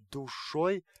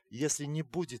душой, если не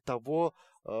будет того,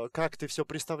 как ты все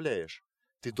представляешь?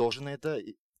 Ты должен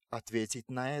ответить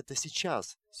на это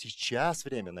сейчас. Сейчас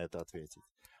время на это ответить.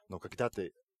 Но когда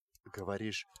ты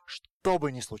говоришь, что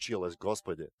бы ни случилось,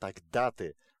 Господи, тогда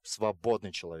ты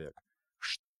свободный человек.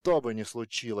 Что бы ни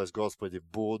случилось, Господи,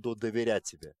 буду доверять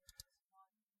Тебе.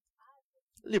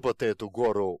 Либо ты эту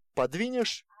гору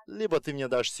подвинешь, либо ты мне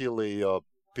дашь силы ее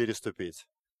переступить.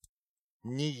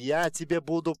 Не я тебе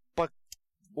буду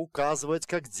указывать,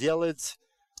 как делать,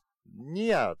 не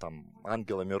я там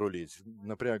ангелами рулить.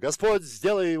 Например, Господь,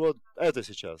 сделай вот это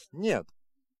сейчас. Нет.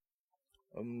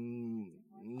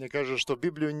 Мне кажется, что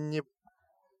Библию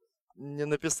не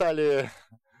написали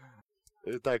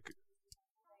так.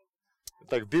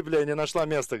 Так, Библия не нашла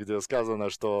места, где сказано,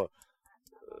 что,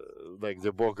 да,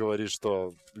 где Бог говорит,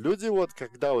 что люди вот,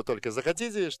 когда вы только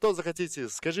захотите, что захотите,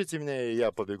 скажите мне, и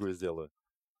я побегу и сделаю.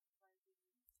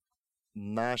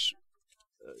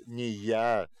 Не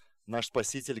я, наш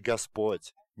Спаситель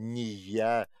Господь, не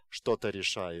я что-то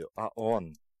решаю, а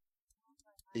Он.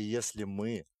 И если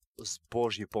мы с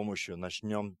Божьей помощью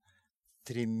начнем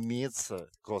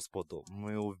стремиться к Господу,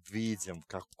 мы увидим,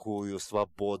 какую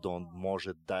свободу Он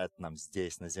может дать нам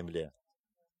здесь, на земле.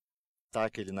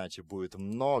 Так или иначе, будет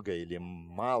много или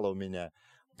мало у меня,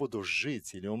 буду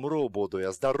жить или умру, буду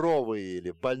я здоровый или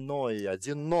больной,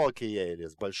 одинокий я, или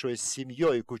с большой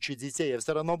семьей, кучей детей, я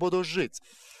все равно буду жить.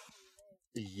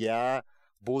 Я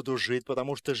буду жить,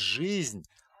 потому что жизнь,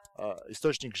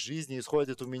 источник жизни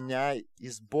исходит у меня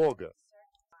из Бога.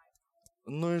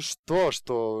 Ну и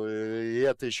что и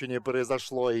это еще не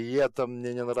произошло, и это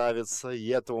мне не нравится, и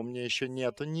этого мне еще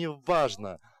нету.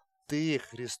 Неважно. Ты,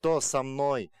 Христос, со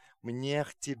мной. Мне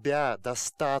Тебя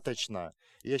достаточно.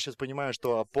 И я сейчас понимаю,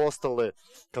 что апостолы,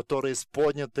 которые с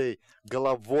поднятой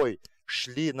головой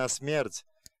шли на смерть,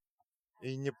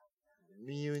 и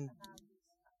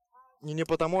И не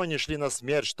потому они шли на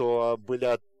смерть, что были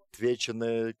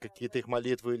отвечены какие-то их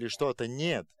молитвы или что-то.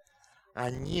 Нет.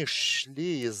 Они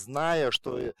шли, зная,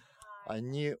 что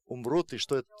они умрут, и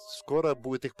что скоро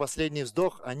будет их последний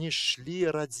вздох. Они шли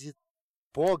ради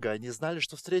Бога. Они знали,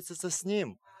 что встретятся с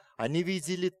Ним. Они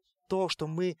видели то, что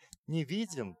мы не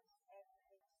видим.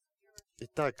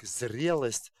 Итак,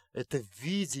 зрелость — это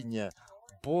видение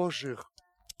Божьих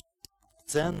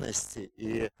ценностей.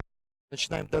 И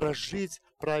начинаем дорожить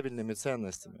правильными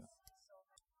ценностями.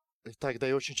 Итак, да,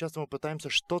 и очень часто мы пытаемся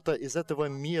что-то из этого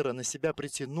мира на себя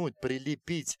притянуть,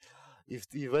 прилепить.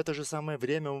 И в это же самое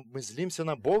время мы злимся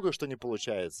на Бога, что не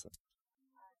получается.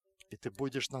 И ты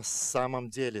будешь на самом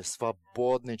деле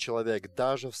свободный человек,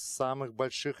 даже в самых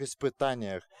больших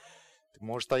испытаниях. Ты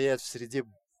можешь стоять среди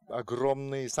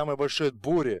огромной, самой большой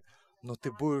бури, но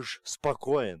ты будешь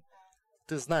спокоен.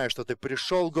 Ты знаешь, что ты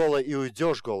пришел голый и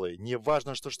уйдешь голый. Не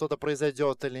важно, что что-то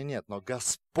произойдет или нет, но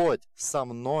Господь со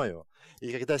мною.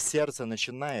 И когда сердце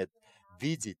начинает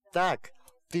видеть так,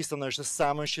 ты становишься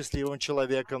самым счастливым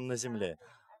человеком на земле.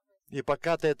 И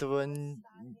пока ты этого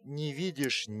не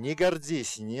видишь, не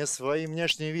гордись ни своим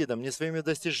внешним видом, ни своими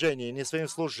достижениями, ни своим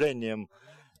служением,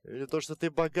 или то, что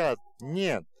ты богат.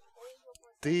 Нет.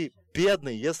 Ты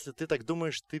бедный, если ты так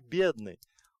думаешь, ты бедный.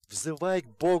 Взывай к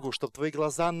Богу, чтобы твои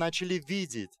глаза начали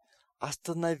видеть.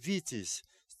 Остановитесь.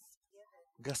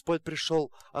 Господь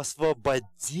пришел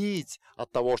освободить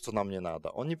от того, что нам не надо.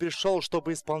 Он не пришел,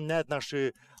 чтобы исполнять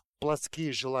наши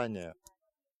плотские желания.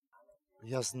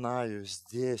 Я знаю,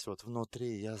 здесь, вот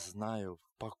внутри, я знаю,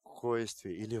 в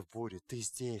спокойствии или в буре. Ты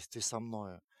здесь, ты со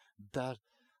мною.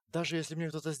 Даже если мне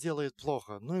кто-то сделает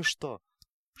плохо, ну и что?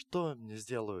 Что мне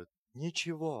сделают?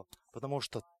 Ничего, потому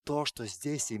что то, что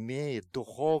здесь имеет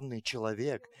духовный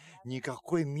человек,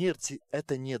 никакой мир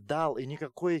это не дал, и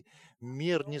никакой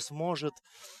мир не сможет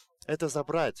это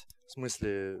забрать. В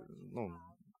смысле,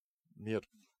 мир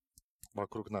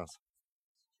вокруг нас.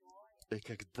 И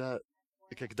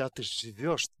когда ты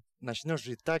живешь, начнешь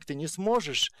жить так, ты не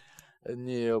сможешь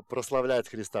не прославлять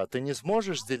Христа, ты не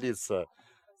сможешь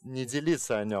не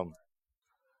делиться о нем.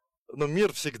 Но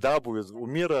мир всегда будет, у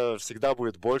мира всегда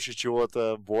будет больше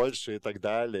чего-то, больше и так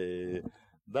далее.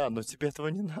 Да, но тебе этого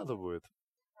не надо будет.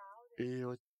 И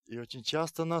очень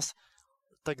часто нас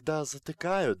тогда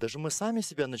затыкают, даже мы сами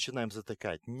себя начинаем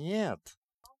затыкать. Нет.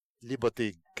 Либо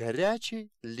ты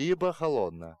горячий, либо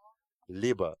холодный.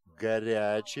 Либо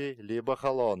горячий, либо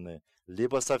холодный.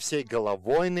 Либо со всей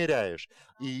головой ныряешь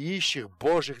и ищешь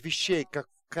Божьих вещей,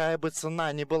 какая бы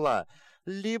цена ни была.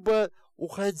 Либо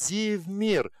уходи в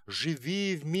мир,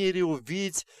 живи в мире,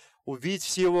 увидь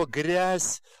всю его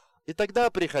грязь, и тогда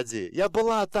приходи. Я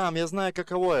была там, я знаю,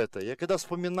 каково это. Я когда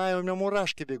вспоминаю, у меня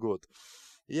мурашки бегут.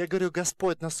 И я говорю: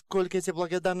 Господь, насколько я тебе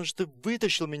благодарен, что ты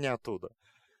вытащил меня оттуда.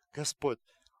 Господь,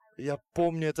 я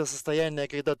помню это состояние,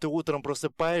 когда ты утром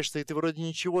просыпаешься, и ты вроде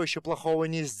ничего еще плохого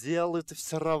не сделал, и ты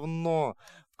все равно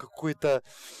в какое-то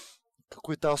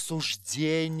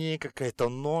осуждение, какая-то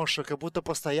ноша, как будто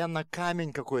постоянно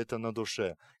камень какой-то на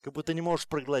душе, как будто не можешь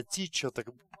проглотить что-то,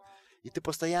 и ты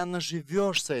постоянно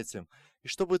живешь с этим. И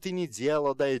что бы ты ни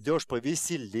делал, да, идешь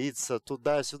повеселиться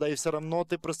туда-сюда, и все равно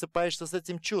ты просыпаешься с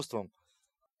этим чувством.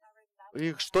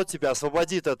 И что тебя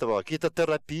освободит от этого? Какие-то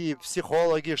терапии,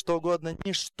 психологи, что угодно.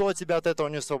 Ничто тебя от этого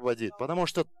не освободит. Потому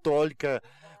что только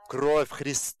кровь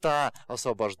Христа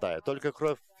освобождает. Только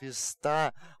кровь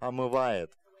Христа омывает.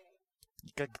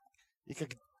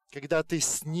 Когда ты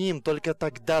с Ним, только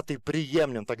тогда ты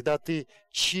приемлем, тогда ты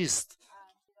чист.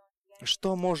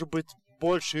 Что может быть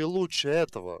больше и лучше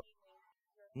этого?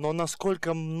 Но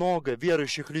насколько много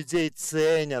верующих людей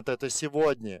ценят это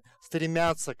сегодня,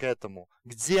 стремятся к этому.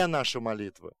 Где наши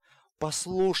молитвы?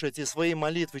 Послушайте свои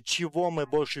молитвы, чего мы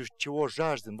больше чего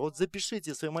жаждем. Вот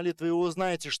запишите свои молитвы и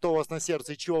узнаете, что у вас на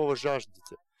сердце и чего вы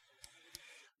жаждете.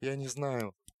 Я не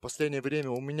знаю. В последнее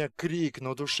время у меня крик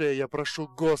на душе. Я прошу: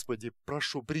 Господи,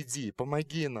 прошу, приди,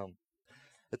 помоги нам.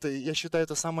 Я считаю,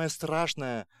 это самое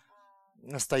страшное.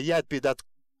 Стоять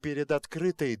перед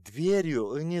открытой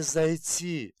дверью и не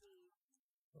зайти.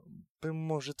 Ты,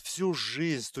 может, всю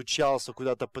жизнь стучался,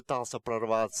 куда-то пытался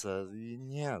прорваться. И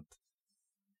нет.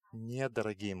 Нет,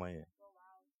 дорогие мои.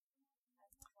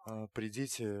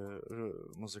 Придите,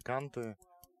 музыканты.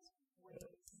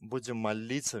 Будем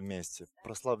молиться вместе,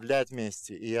 прославлять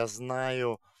вместе. И я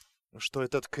знаю, что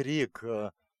этот крик,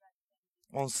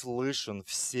 он слышен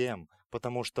всем,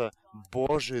 потому что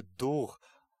Божий Дух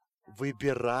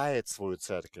выбирает свою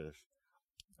церковь.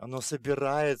 Оно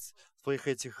собирает своих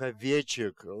этих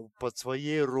овечек под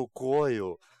своей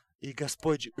рукою. И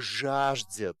Господь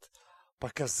жаждет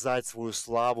показать свою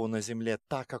славу на земле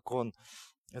так, как Он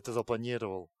это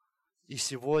запланировал. И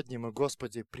сегодня мы,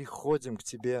 Господи, приходим к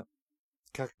Тебе,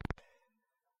 как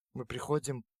мы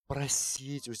приходим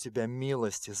просить у Тебя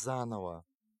милости заново.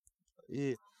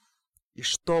 И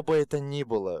что бы это ни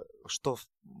было, что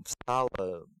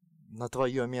встало на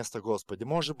Твое место, Господи,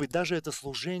 может быть, даже это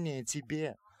служение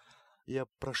Тебе. Я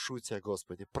прошу Тебя,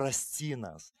 Господи, прости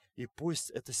нас. И пусть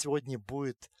это сегодня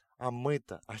будет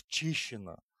омыто,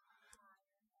 очищено.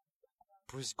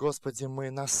 Пусть, Господи, мы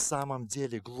на самом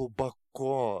деле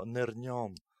глубоко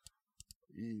нырнем.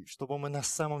 И чтобы мы на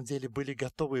самом деле были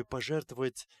готовы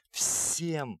пожертвовать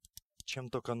всем, чем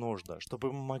только нужно.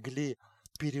 Чтобы мы могли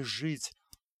пережить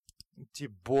эти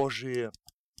Божьи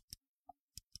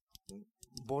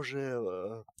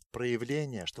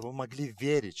проявления. Чтобы мы могли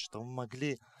верить, чтобы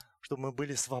мы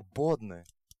были свободны.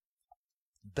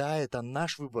 Да, это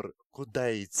наш выбор,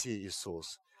 куда идти,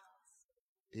 Иисус.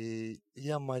 И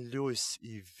я молюсь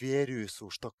и верю,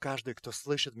 Иисус, что каждый, кто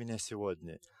слышит меня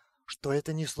сегодня, что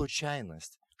это не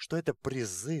случайность, что это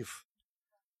призыв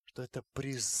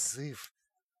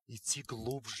идти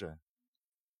глубже.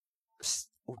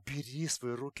 Убери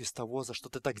свои руки с того, за что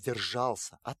ты так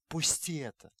держался. Отпусти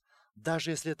это.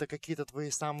 Даже если это какие-то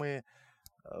твои самые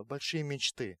большие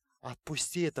мечты.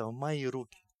 Отпусти это в мои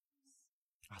руки.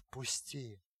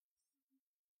 Отпусти.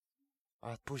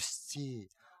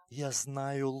 Отпусти. Я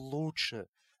знаю лучше,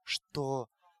 что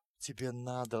тебе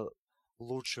надо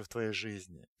лучше в твоей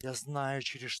жизни. Я знаю,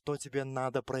 через что тебе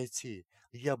надо пройти.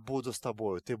 Я буду с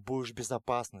тобой. Ты будешь в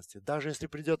безопасности. Даже если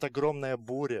придет огромная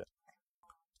буря,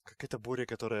 как эта буря,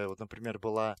 которая, вот, например,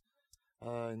 была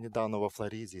недавно во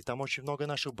Флориде. И там очень много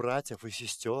наших братьев и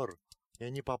сестер, и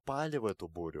они попали в эту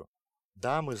бурю.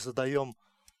 Да, мы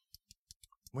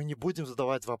не будем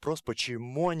задавать вопрос,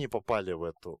 почему они попали в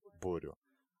эту бурю.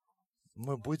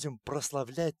 Мы будем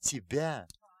прославлять Тебя,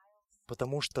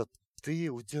 потому что Ты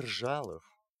удержал их.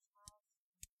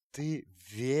 Ты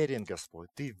верен, Господь,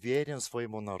 Ты верен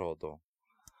своему народу.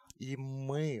 И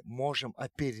мы можем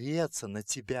опереться на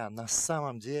Тебя на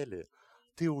самом деле.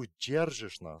 Ты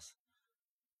удержишь нас.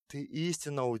 Ты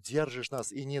истинно удержишь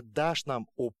нас и не дашь нам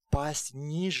упасть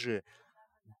ниже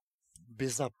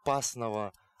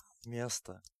безопасного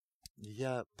места.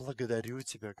 Я благодарю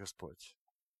Тебя, Господь.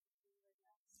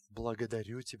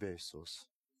 Благодарю Тебя, Иисус.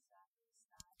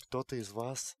 Кто-то из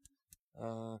вас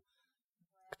на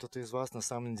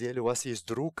самом деле, у вас есть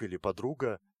друг или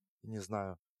подруга, не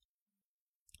знаю,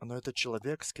 но это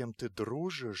человек, с кем ты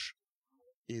дружишь,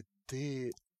 и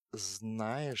ты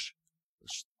знаешь,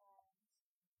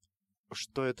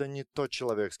 что это не тот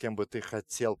человек, с кем бы ты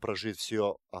хотел прожить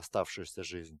всю оставшуюся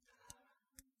жизнь.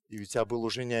 И у тебя был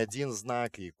уже не один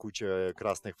знак и куча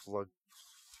красных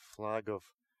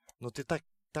флагов, но ты так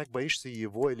боишься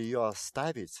его или ее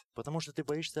оставить, потому что ты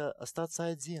боишься остаться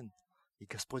один. И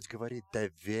Господь говорит: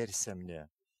 доверься мне,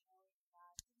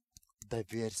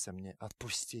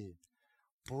 отпусти.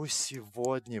 Пусть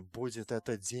сегодня будет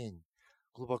этот день.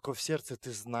 Глубоко в сердце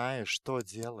ты знаешь, что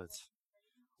делать.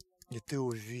 И ты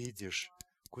увидишь,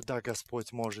 куда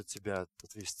Господь может тебя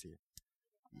отвести.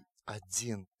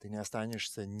 Один ты не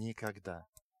останешься никогда.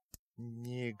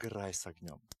 Не играй с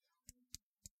огнем.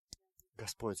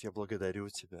 Господь, я благодарю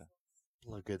Тебя.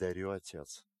 Благодарю,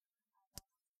 Отец.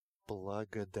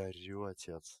 Благодарю,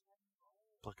 Отец.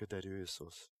 Благодарю,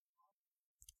 Иисус.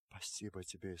 Спасибо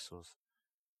Тебе, Иисус.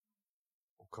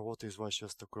 У кого-то из вас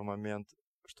сейчас такой момент,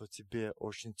 что тебе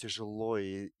очень тяжело,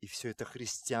 и все это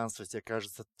христианство тебе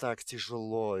кажется так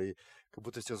тяжело, и как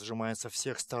будто тебя сжимает со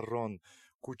всех сторон,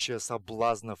 куча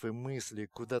соблазнов и мыслей,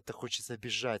 куда-то хочется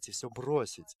бежать и все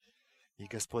бросить. И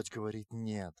Господь говорит: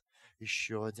 нет,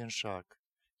 еще один шаг,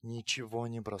 ничего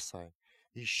не бросай,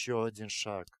 еще один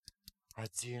шаг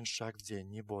в день,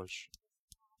 не больше.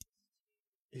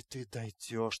 И ты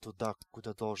дойдешь туда,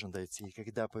 куда должен дойти. И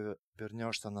когда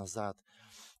повернешься назад,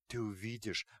 ты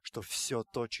увидишь, что все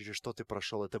то, через что ты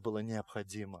прошел, это было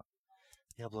необходимо.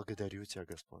 Я благодарю Тебя,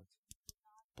 Господь.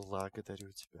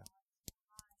 Благодарю Тебя.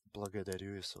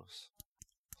 Благодарю, Иисус.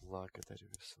 Благодарю,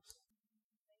 Иисус.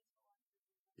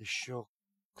 Еще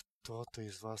кто-то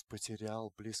из вас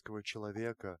потерял близкого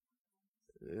человека.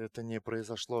 Это не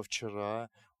произошло вчера,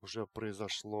 уже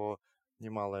произошло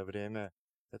немалое время.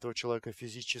 Этого человека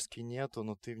физически нету,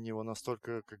 но ты в него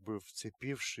настолько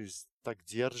вцепившись, так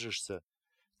держишься.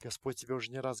 Господь тебе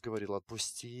уже не раз говорил: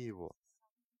 отпусти его.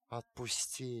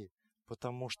 Отпусти,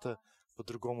 потому что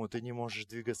по-другому ты не можешь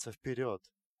двигаться вперед.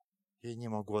 Я не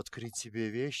могу открыть тебе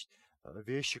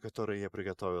вещи, которые я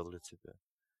приготовил для тебя.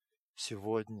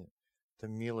 Сегодня это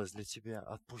милость для тебя.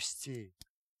 Отпусти.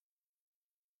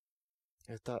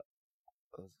 Это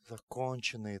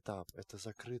законченный этап, это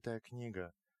закрытая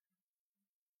книга.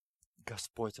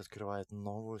 Господь открывает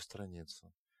новую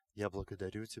страницу. Я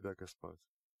благодарю Тебя, Господь.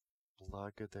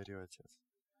 Благодарю, Отец.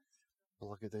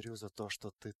 Благодарю за то,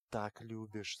 что Ты так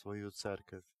любишь свою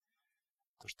церковь.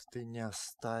 То, что Ты не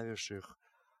оставишь их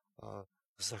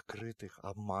закрытых,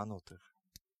 обманутых.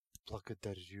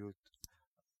 Благодарю,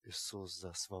 Иисус,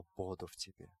 за свободу в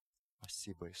Тебе.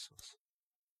 Спасибо, Иисус.